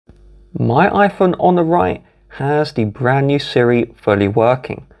My iPhone on the right has the brand new Siri fully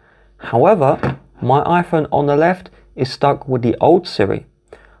working. However, my iPhone on the left is stuck with the old Siri.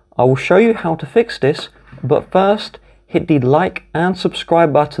 I will show you how to fix this, but first hit the like and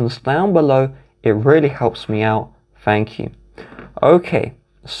subscribe buttons down below. It really helps me out. Thank you. Okay,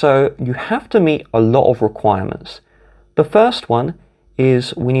 so you have to meet a lot of requirements. The first one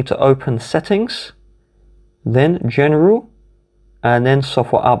is we need to open Settings, then General, and then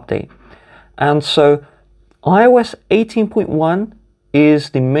Software Update. And so iOS 18.1 is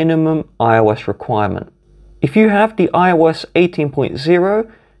the minimum iOS requirement. If you have the iOS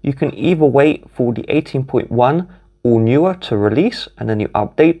 18.0, you can either wait for the 18.1 or newer to release and then you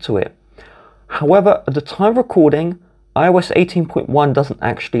update to it. However, at the time of recording, iOS 18.1 doesn't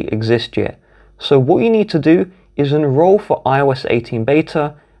actually exist yet. So what you need to do is enroll for iOS 18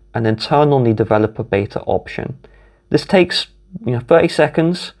 beta and then turn on the developer beta option. This takes 30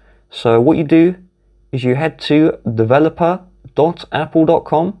 seconds. So what you do is you head to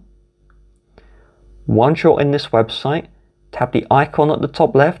developer.apple.com. Once you're in this website, tap the icon at the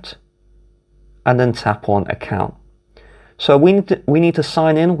top left and then tap on account. So we need to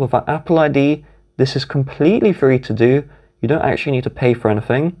sign in with our Apple ID. This is completely free to do. You don't actually need to pay for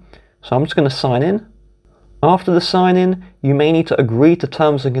anything. So I'm just going to sign in. After the sign in, you may need to agree to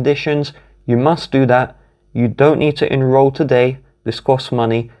terms and conditions. You must do that. You don't need to enroll today. This costs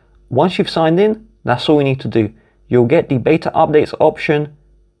money. Once you've signed in, that's all you need to do. You'll get the beta updates option.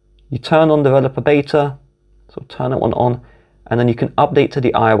 You turn on developer beta, so turn that one on, and then you can update to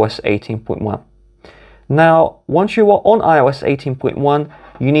the iOS 18.1. Now, once you are on iOS 18.1,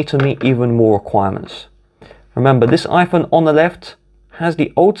 you need to meet even more requirements. Remember, this iPhone on the left has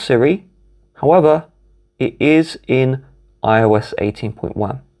the old Siri. However, it is in iOS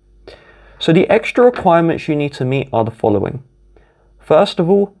 18.1. So the extra requirements you need to meet are the following. First of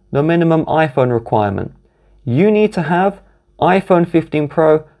all, the minimum iPhone requirement. You need to have iPhone 15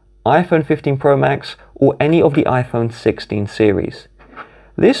 Pro, iPhone 15 Pro Max, or any of the iPhone 16 series.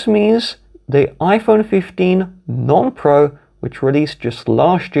 This means the iPhone 15 non-Pro, which released just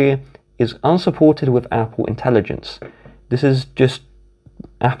last year, is unsupported with Apple Intelligence. This is just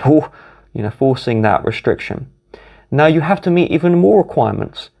Apple, forcing that restriction. Now you have to meet even more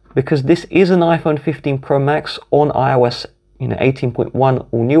requirements because this is an iPhone 15 Pro Max on iOS 18.1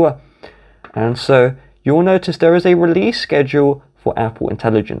 or newer. And so you'll notice there is a release schedule for Apple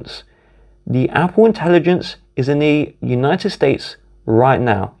Intelligence. The Apple Intelligence is in the United States right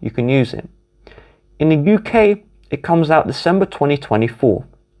now. You can use it. In the UK, it comes out December 2024.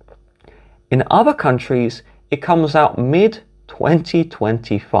 In other countries, it comes out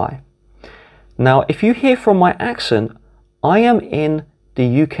mid-2025. Now, if you hear from my accent, I am in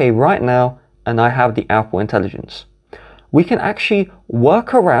the UK right now and I have the Apple Intelligence. We can actually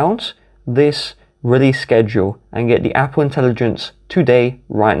work around this release schedule and get the Apple Intelligence today,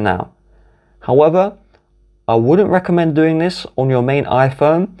 right now. However, I wouldn't recommend doing this on your main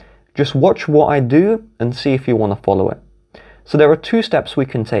iPhone. Just watch what I do and see if you want to follow it. So there are two steps we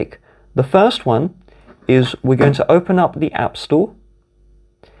can take. The first one is we're going to open up the App Store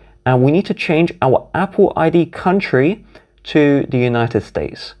and we need to change our Apple ID country to the United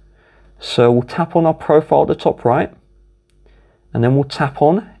States. So we'll tap on our profile at the top right and then we'll tap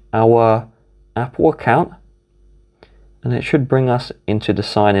on our Apple account and it should bring us into the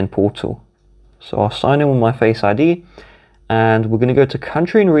sign-in portal. So I'll sign in with my Face ID and we're going to go to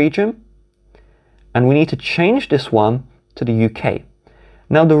country and region and we need to change this one to the UK.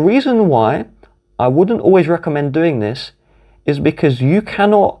 Now the reason why I wouldn't always recommend doing this is because you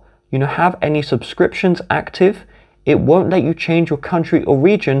cannot have any subscriptions active. It won't let you change your country or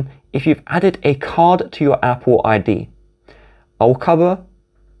region if you've added a card to your Apple ID. I will cover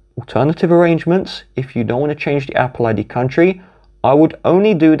alternative arrangements if you don't want to change the Apple ID country. I would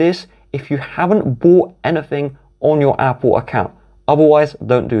only do this if you haven't bought anything on your Apple account. Otherwise,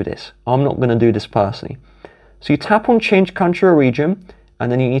 don't do this. I'm not going to do this personally. So you tap on change country or region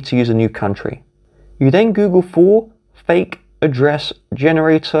and then you need to use a new country. You then Google for fake address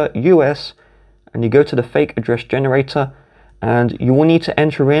generator US and you go to the fake address generator and you will need to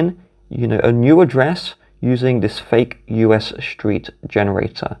enter in a new address using this fake US street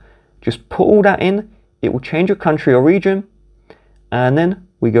generator. Just put all that in, it will change your country or region, and then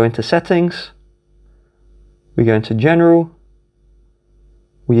we go into settings, we go into general,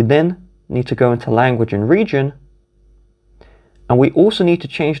 we then need to go into language and region, and we also need to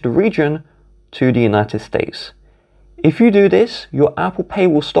change the region to the United States. If you do this, your Apple Pay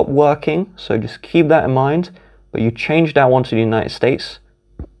will stop working, so just keep that in mind, but you change that one to the United States,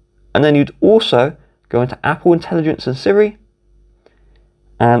 and then you'd also go into Apple Intelligence and Siri,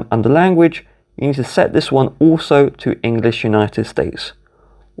 And under language, you need to set this one also to English United States.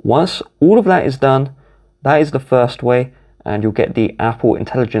 Once all of that is done, that is the first way, and you'll get the Apple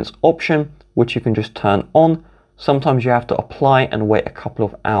Intelligence option, which you can just turn on. Sometimes you have to apply and wait a couple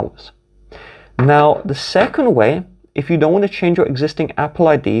of hours. Now, the second way, if you don't want to change your existing Apple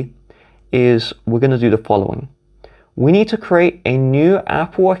ID, is we're going to do the following. We need to create a new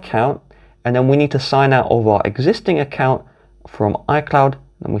Apple account, and then we need to sign out of our existing account from iCloud,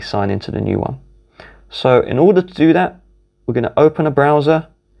 and we sign into the new one. So in order to do that, we're going to open a browser,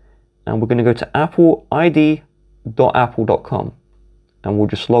 and we're going to go to appleid.apple.com, and we'll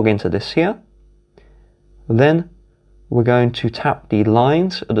just log into this here. Then we're going to tap the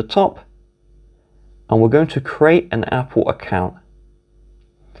lines at the top, and we're going to create an Apple account.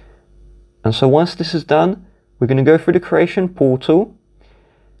 And so once this is done, we're going to go through the creation portal.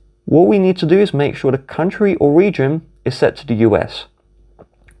 What we need to do is make sure the country or region is set to the US.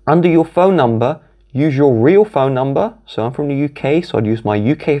 Under your phone number, use your real phone number. So I'm from the UK, so I'd use my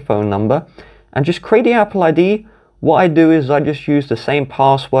UK phone number, and just create the Apple ID. What I do is I just use the same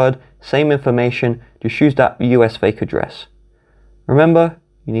password, same information, just use that US fake address. Remember,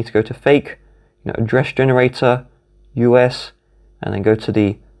 you need to go to fake, address generator, US, and then go to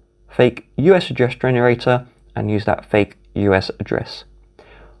the fake US address generator and use that fake US address.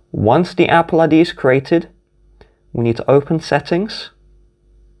 Once the Apple ID is created, we need to open settings,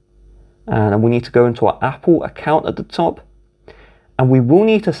 and we need to go into our Apple account at the top, and we will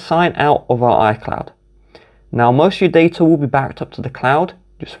need to sign out of our iCloud. Now, most of your data will be backed up to the cloud.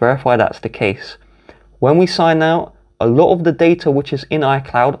 Just verify that's the case. When we sign out, a lot of the data which is in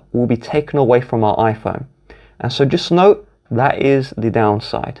iCloud will be taken away from our iPhone. And so just note, that is the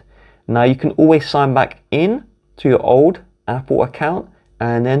downside. Now you can always sign back in to your old Apple account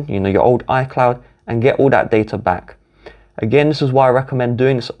and then your old iCloud and get all that data back. Again, this is why I recommend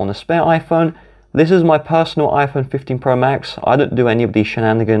doing this on a spare iPhone. This is my personal iPhone 15 Pro Max. I don't do any of these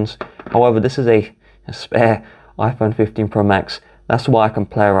shenanigans. However, this is a spare iPhone 15 Pro Max. That's why I can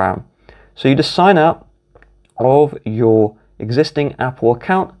play around. So you just sign out of your existing Apple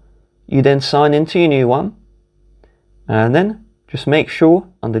account. You then sign into your new one, and then just make sure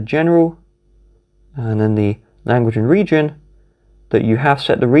under General and then the language and region that you have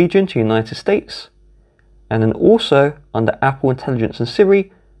set the region to United States, and then also under Apple Intelligence and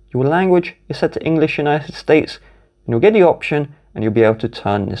Siri, your language is set to English United States, and you'll get the option and you'll be able to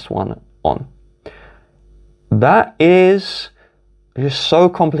turn this one on. That is just so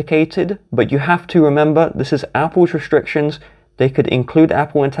complicated, but you have to remember this is Apple's restrictions. They could include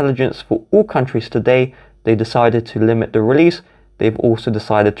Apple Intelligence for all countries today. They decided to limit the release. They've also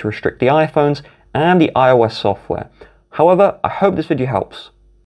decided to restrict the iPhones and the iOS software. However, I hope this video helps.